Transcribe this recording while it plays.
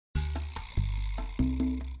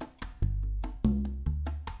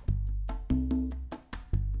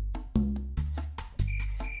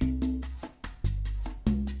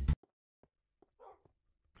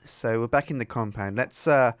So we're back in the compound. Let's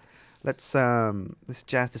jazz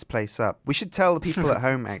this place up. We should tell the people at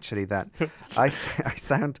home actually that I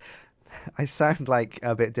sound like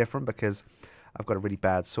a bit different because I've got a really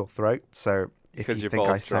bad sore throat. So if Because you your think I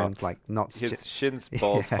balls sound dropped. like not His Shin's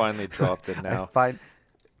balls yeah, finally dropped, and I now find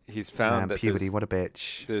he's found man that puberty. What a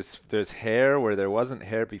bitch. there's hair where there wasn't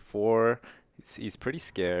hair before. He's pretty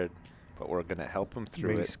scared, but we're gonna help him through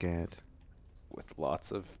Really it scared. with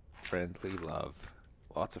lots of friendly love.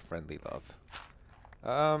 Lots of friendly love.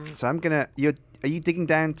 So I'm gonna. Are you digging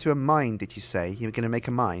down to a mine? Did you say you're gonna make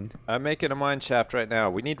a mine? I'm making a mine shaft right now.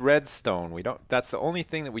 We need redstone. We don't. That's the only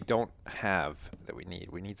thing that we don't have that we need.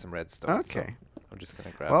 We need some redstone. Okay. So I'm just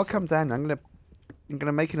gonna grab Well, I'll some. come down. I'm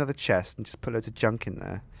gonna make another chest and just put loads of junk in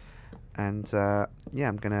there, and yeah,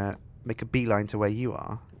 I'm gonna make a beeline to where you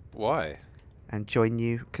are Why? and join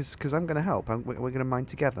you because I'm gonna help. We're gonna mine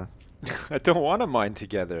together. I don't want to mine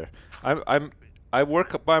together. I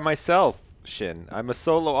work by myself, Shin. I'm a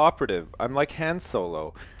solo operative. I'm like Han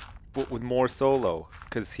Solo, but with more solo,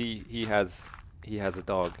 because he has a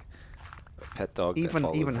dog, a pet dog. That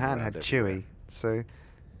follows Even him Han around had everywhere. Chewie, so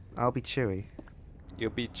I'll be Chewie. You'll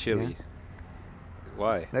be chilly. Yeah.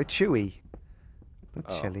 Why? No, Chewie, not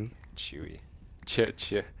Oh, Chili. Chewy. Chew.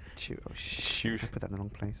 Oh shit! Chew. I put that in the wrong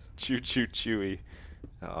place. Chewy.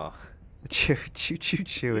 Oh. Chew.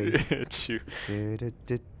 Chewy. Chew. Do do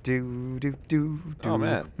do do do do. Oh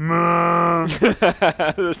man. Ma.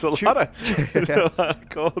 There's a Chew. lot of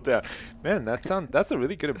gold there. Man, that's a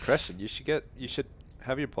really good impression. You should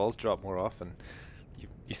have your balls drop more often.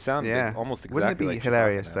 You sound Yeah. almost Wouldn't it exactly be like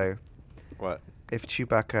hilarious Chewbacca though now. What? if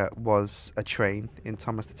Chewbacca was a train in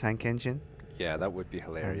Thomas the Tank Engine? Yeah, that would be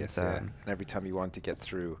hilarious. And, Yeah. And every time he wanted to get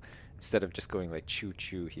through, instead of just going like choo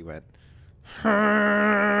choo, he went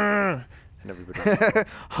and everybody just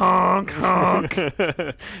honk honk.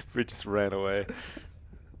 we just ran away.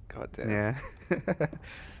 God damn. Yeah.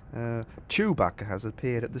 Chewbacca has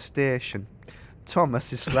appeared at the station.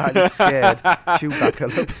 Thomas is slightly scared.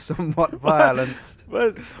 Chewbacca looks somewhat violent.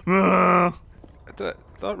 What? Ma. I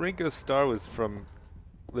thought Ringo Starr was from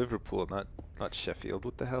Liverpool, not Sheffield.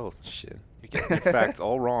 What the hell, Shin? You're getting your facts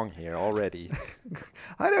all wrong here already.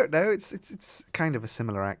 I don't know. It's kind of a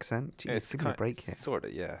similar accent. Jeez, It's give me a break here. sort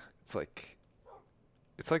of, yeah. It's like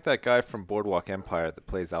that guy from Boardwalk Empire that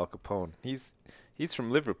plays Al Capone. He's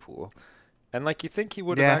from Liverpool, and like you think he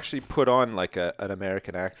would have Yeah. actually put on like an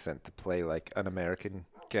American accent to play like an American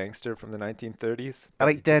gangster from the 1930s. All but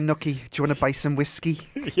right he there, just- Nookie. Do you want to buy some whiskey?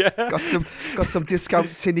 Yeah. Got some discount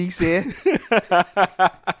tinnies here.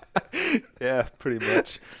 Yeah, pretty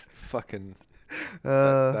much. Fucking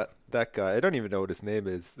that guy. I don't even know what his name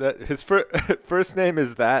is. That his first name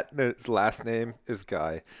is that, and his last name is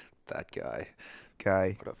Guy. That guy.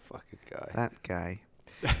 Guy. What a fucking guy. That guy.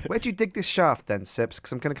 Where'd you dig this shaft then, Sips?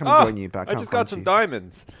 Because I'm going to come and join you back. I just got some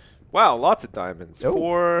diamonds. Wow, lots of diamonds.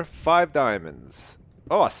 Oh. 5 diamonds.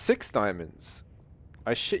 Oh, 6 diamonds.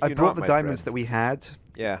 I shit you I brought not, the my diamonds friend. that we had.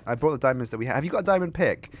 Yeah. I brought the diamonds that we had. Have you got a diamond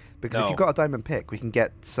pick? Because if No. you've got a diamond pick, we can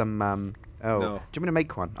get some. No. Do you want me to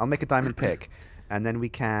make one? I'll make a diamond pick, and then we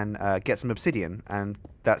can get some obsidian, and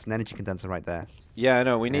that's an energy condenser right there. Yeah, I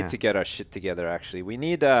know. We need Yeah. to get our shit together, actually. We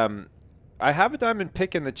need... I have a diamond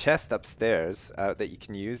pick in the chest upstairs that you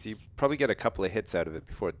can use. You probably get a couple of hits out of it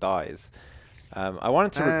before it dies. I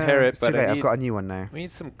wanted to repair it, It's too but late. I I've need, got a new one now. we need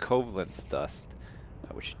some covalence dust,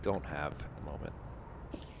 which you don't have at the moment.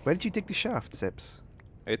 Where did you dig the shaft, Sips?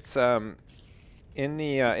 It's in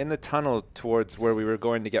the tunnel towards where we were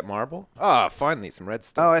going to get marble. Ah, finally some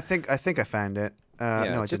redstone. Oh, I think I found it. Yeah,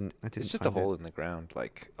 No, I it's just- didn't. I didn't. It's just a find hole It. in the ground,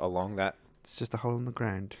 like along that. It's just a hole in the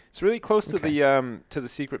ground. It's really close to Okay. the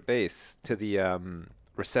secret base, to the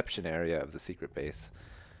reception area of the secret base.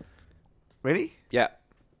 Really? Yeah.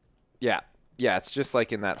 It's just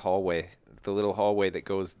like in that hallway, the little hallway that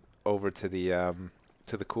goes over to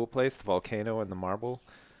the cool place, the volcano and the marble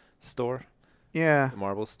store. Yeah. The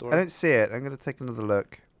marble store. I don't see it. I'm gonna take another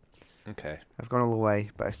look. Okay. I've gone all the way,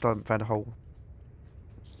 but I still haven't found a hole.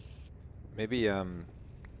 Maybe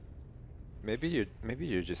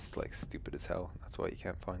you're just like stupid as hell. That's why you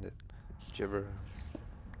can't find it. Did you ever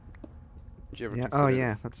Yeah. consider Oh,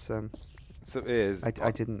 yeah. That's So it is. I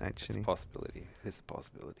didn't It's a actually. possibility. It is a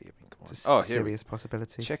possibility. I mean, come on. It's Oh, a here we serious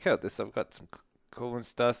possibility. check out this. I've got some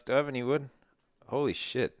covalence dust. Do I have any wood? Holy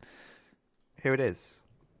shit. Here it is.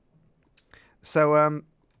 So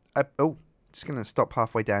just gonna stop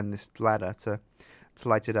halfway down this ladder to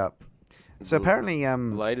light it up. So apparently,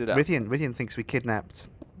 Light it up. Rythian thinks we kidnapped.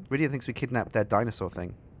 Rythian thinks we kidnapped their dinosaur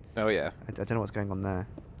thing. Oh yeah. I don't know what's going on there.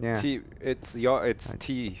 Yeah. It's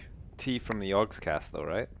T from the Yogscast though,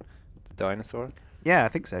 right? The dinosaur. Yeah, I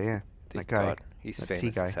think so. Yeah. Dear That guy. God. He's That tea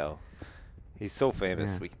famous as guy. hell. He's so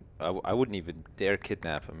famous. Yeah. I wouldn't even dare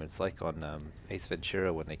kidnap him. It's like on Ace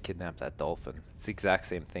Ventura when they kidnap that dolphin. It's the exact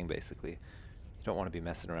same thing, basically. You don't want to be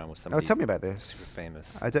messing around with Oh, somebody tell me about super this.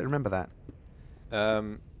 famous. I don't remember that.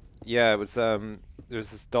 Yeah, it was there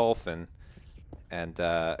was this dolphin, and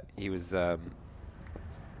he was I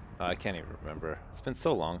can't even remember. It's been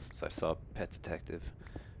so long since I saw Pet Detective.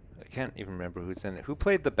 I can't even remember who's in it. Who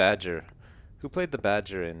played the badger? Who played the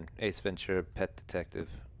badger in Ace Ventura: Pet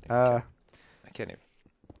Detective? I can't even.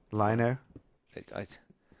 Lino, I,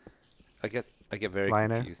 I get very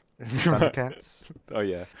Lino, confused. Thundercats. Oh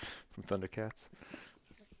yeah, from Thundercats.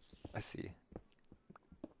 I see.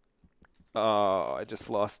 Oh,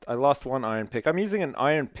 I lost one iron pick. I'm using an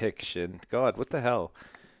iron pick, Shin. God, what the hell?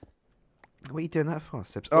 What are you doing that for,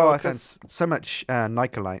 Sips? Well, Oh, I found 'cause so much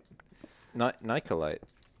Nicolite. Nicolite.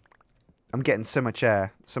 I'm getting so much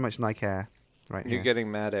air, so much Nike air right You're here. getting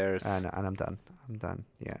mad airs. And I'm done. I'm done.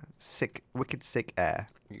 Yeah. Sick, wicked sick air.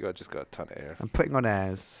 Just got a ton of air. I'm putting on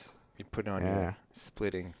airs. You put it on Yeah. your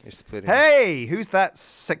splitting. You're splitting. Hey, who's that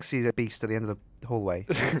sexy beast at the end of the hallway?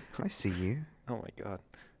 I see you. Oh my god.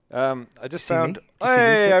 I just See me? found. Do you see me,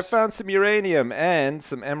 Hey, I Sips? found some uranium and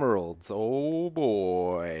some emeralds. Oh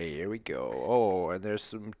boy, here we go. Oh, and there's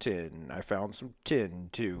some tin. I found some tin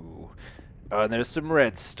too. And there's some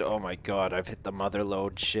redstone. Oh my god, I've hit the mother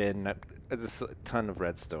lode, Shin. There's a ton of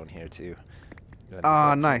redstone here too.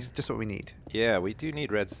 Ah, nice. Just what we need. Yeah, we do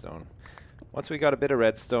need redstone. Once we got a bit of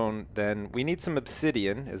redstone, then we need some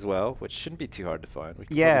obsidian as well, which shouldn't be too hard to find. We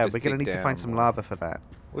can Yeah, probably just we're gonna dig need to down find some more. lava for that.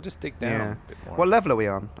 We'll just dig down Yeah. a bit more. What level are we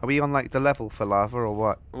on? Are we on like the level for lava or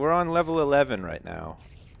what? We're on level 11 right now,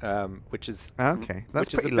 which is Okay, that's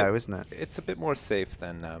which is a pretty bit- low, isn't it? It's a bit more safe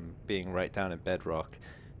than being right down in bedrock.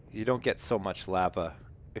 You don't get so much lava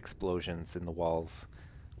explosions in the walls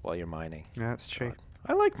while you're mining. Yeah, that's true. God.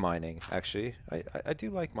 I like mining, actually. I do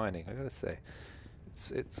like mining, I gotta say.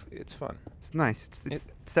 It's fun. It's nice. It's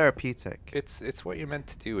therapeutic. It's what you're meant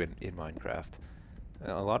to do in Minecraft.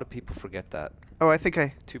 A lot of people forget that. Oh, I think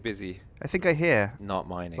I hear Not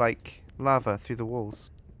mining. like lava through the walls.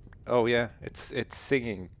 Oh yeah, it's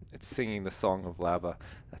singing the song of lava.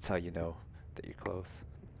 That's how you know that you're close.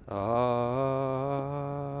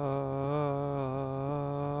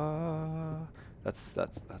 That's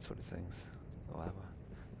what it sings. The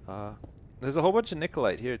lava. There's a whole bunch of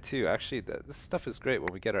Nicolite here too. Actually, this stuff is great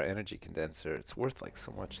when we get our energy condenser. It's worth like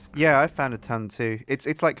so much. It's Yeah, I crazy. found a ton too.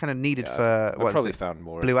 It's like kind of needed Yeah, for I what is probably it? found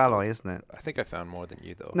more. Blue alloy, isn't it? I think I found more than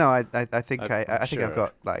you though. No, I think I'm I think I've sure.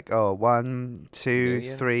 got like 1, 2,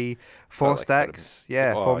 Million? 3, 4 like about a stacks.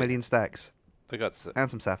 Yeah, oh, 4 yeah. million stacks I got and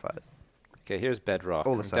some sapphires. Okay, here's bedrock.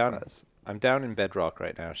 All the I'm down. sapphires. I'm down in bedrock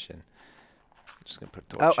right now, Shin. Just gonna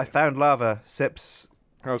put a Oh, torch. I found lava. Sips.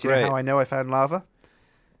 Oh, Do you know how I know I found lava?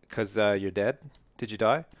 Because you're dead. Did you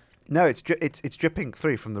die? No, it's dripping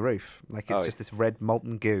through from the roof. Like it's Oh, just this red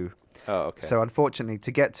molten goo. Oh, okay. So unfortunately,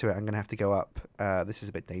 to get to it, I'm gonna have to go up. This is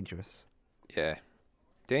a bit dangerous. Yeah.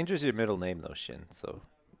 Danger's your middle name though, Shin. So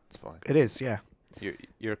it's fine. It is, yeah.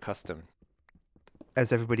 You're accustomed.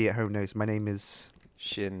 As everybody at home knows, my name is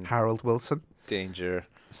Shin Harold Wilson. Danger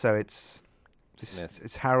So it's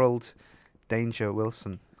Smith. Harold Danger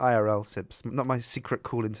Wilson. IRL Sips. Not my secret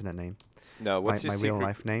cool internet name. No, what's my your real secret?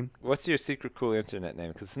 life name. What's your secret cool internet name?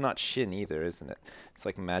 Because it's not Shin either, isn't it? It's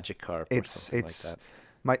like Magikarp or It's something it's like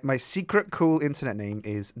that. my secret cool internet name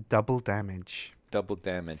is Double Damage. Double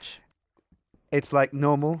damage. It's like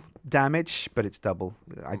normal damage, but it's double.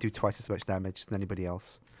 I do twice as much damage than anybody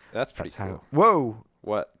else. That's pretty That's cool. how. Whoa!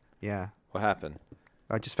 What? Yeah. What happened?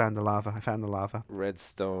 I just found the lava. I found the lava.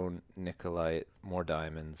 Redstone, Nicolite, more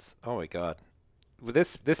diamonds. Oh my god. Well,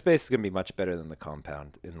 this base is gonna be much better than the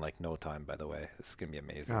compound in like no time. By the way, this is gonna be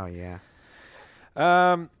amazing. Oh yeah.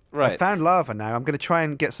 I Right. found lava now. I'm gonna try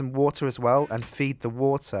and get some water as well and feed the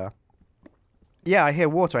water. Yeah, I hear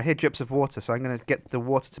water. I hear drips of water. So I'm gonna get the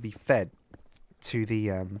water to be fed to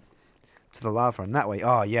the lava, and that way.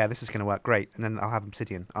 Oh yeah, this is gonna work great. And then I'll have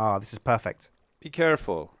obsidian. Oh, this is perfect. Be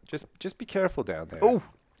careful. Just be careful down there. Oh,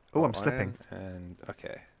 I'm Iron slipping. And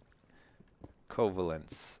okay.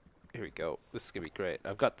 Covalence. Here we go. This is gonna be great.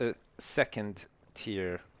 I've got the second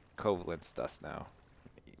tier covalence dust now.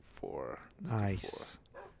 4. Let's do 4. Nice.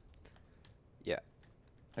 Yeah.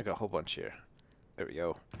 I got a whole bunch here. There we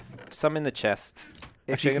go. Some in the chest.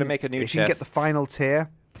 If Actually, you I'm gonna can- make a new If chest. you can get the final tier,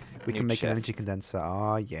 we New can make an energy chest. condenser.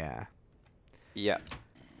 Oh yeah. Yeah.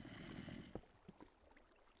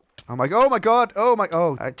 Oh my god!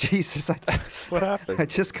 Oh, Jesus! What happened? I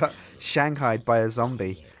just got shanghaied by a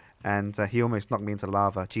zombie, and he almost knocked me into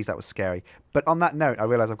lava. Jeez, that was scary. But on that note, I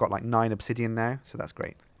realize I've got like 9 obsidian now, so that's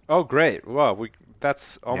great. Oh, great. Wow,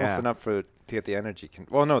 That's almost Yeah. enough to get the energy.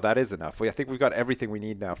 Well, no, that is enough. I think we've got everything we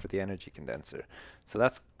need now for the energy condenser. So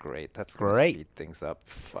that's great. That's going to Great. speed things up.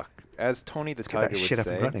 Fuck. As Tony the Let's get Tiger that would shit up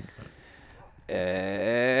and say.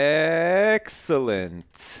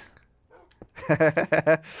 Excellent.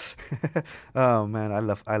 Oh man, I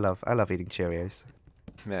love eating Cheerios.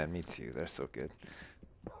 Man, me too. They're so good.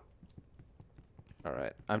 All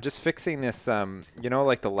right. I'm just fixing this, you know,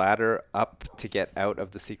 like the ladder up to get out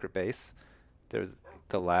of the secret base. There's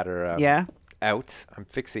the ladder Yeah. out. I'm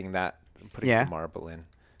fixing that. I'm putting Yeah. some marble in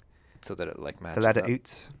so that it like matches The ladder up.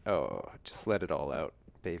 out. Oh, just let it all out,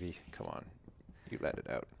 baby. Come on. You let it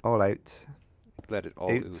out. All out. Let it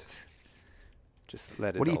all Out. out. Just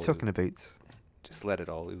let it What are you all talking out. about? Just let it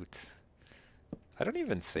all out. I don't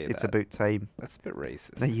even say It's that. about time. That's a bit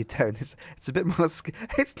racist. No, you don't. It's a bit more.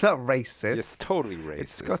 It's not racist. It's totally racist.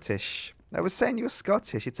 It's Scottish. I was saying you were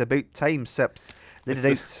Scottish. It's about time, Sips. Let It's it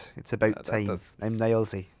a- out. It's about that time. does- I'm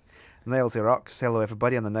Nailsy. Nailsy rocks. Hello,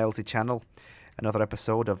 everybody, on the Nailsy channel. Another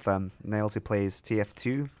episode of Nailsy Plays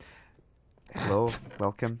TF2. Hello,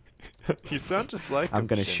 welcome. You sound just like I'm him,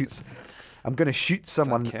 gonna Sjin. shoot. I'm gonna shoot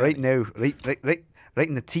someone uncanny. right now. Right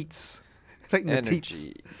in the teats. Right in the teats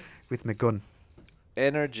Energy. with my gun.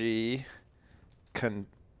 Energy.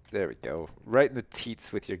 There we go. Right in the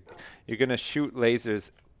teats with your. You're gonna shoot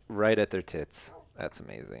lasers right at their tits. That's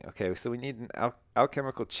amazing. Okay, so we need an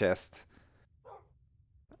alchemical chest.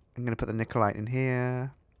 I'm gonna put the Nikolite in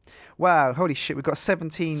here. Wow, holy shit, we've got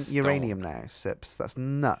 17 Stone. uranium now, Sips. That's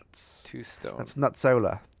nuts. 2 stone. That's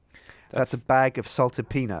nutsola. That's a bag of salted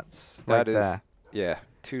peanuts right that is there. yeah.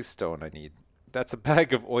 2 stone I need. That's a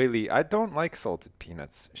bag of oily. I don't like salted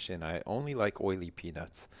peanuts, Sjin. I only like oily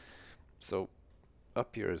peanuts. So,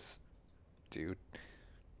 up yours, dude.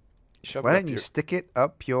 Shove Why it don't up you your stick it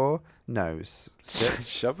up your nose? Sips?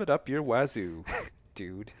 shove it up your wazoo,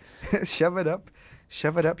 dude. Shove it up.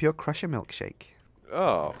 Shove it up your crusher milkshake.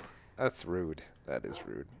 Oh, that's rude. That is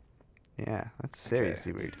rude. Yeah, that's Okay,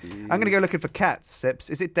 seriously rude. I'm gonna go these- looking for cats, Sips.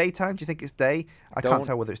 Is it daytime? Do you think it's day? I Don't- can't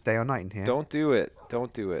tell whether it's day or night in here. Don't do it.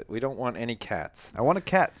 Don't do it. We don't want any cats. I want a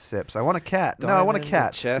cat, Sips. I want a cat. No, I want a Diamond cat.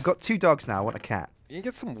 I've chest. got 2 dogs now. I want a cat. You can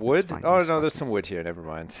get some wood. fine, Oh these no, there's some fuckers. wood here. Never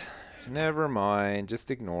mind. Never mind. Just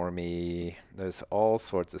ignore me. There's all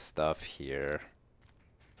sorts of stuff here.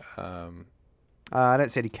 I don't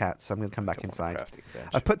see any cats. So I'm gonna come back Come on, inside. crafting bench.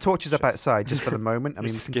 I've put torches up Chest. outside just for the moment. I You're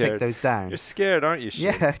mean, we can scared. take those down. You're scared, aren't you,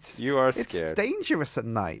 Sjin? Yeah, You are it's scared. dangerous at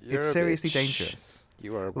night. You're it's a seriously bitch. dangerous.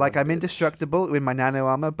 You are Like, one I'm bitch. indestructible with my nano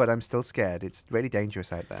armor, but I'm still scared. It's really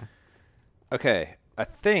dangerous out there. Okay, I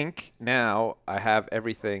think now I have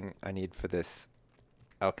everything I need for this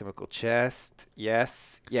alchemical chest.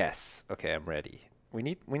 Yes, yes. Okay, I'm ready. We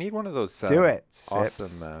need one of those. Do it, Sips.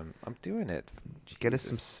 Awesome. I'm doing it. Get us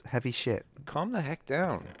some Jesus. heavy shit. Calm the heck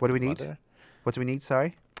down. What do we need? mother. What do we need?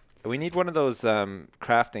 Sorry. We need one of those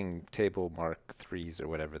crafting table Mark 3s or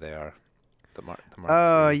whatever they are. The Mark.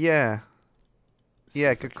 Oh III. yeah. See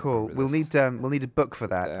Yeah, if I good can call. remember We'll this. need a book for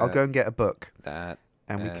that. I'll that. go and get a book, that.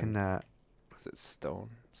 and we can Was it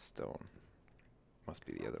stone? Stone. Must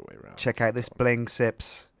be the other way around. check out this Stone. bling,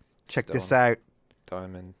 Sips. Check this Stone. out.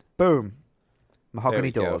 Diamond. Boom. Mahogany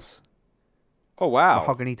we go. doors. Oh wow.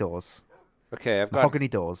 Mahogany doors. Okay, I've got. Mahogany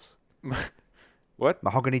doors. What?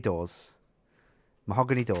 Mahogany doors.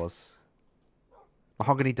 Mahogany doors.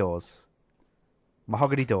 Mahogany doors.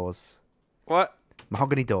 Mahogany doors. What?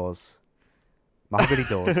 Mahogany doors. Mahogany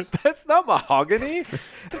doors. That's not mahogany.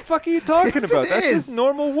 The fuck are you talking Yes, about? it That's just is.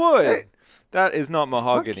 normal wood. Hey. That is not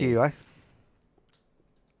mahogany. Fuck you.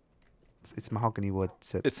 It's mahogany wood.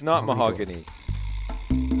 Sips. It's not doors. mahogany.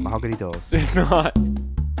 Mahogany doors. It's not.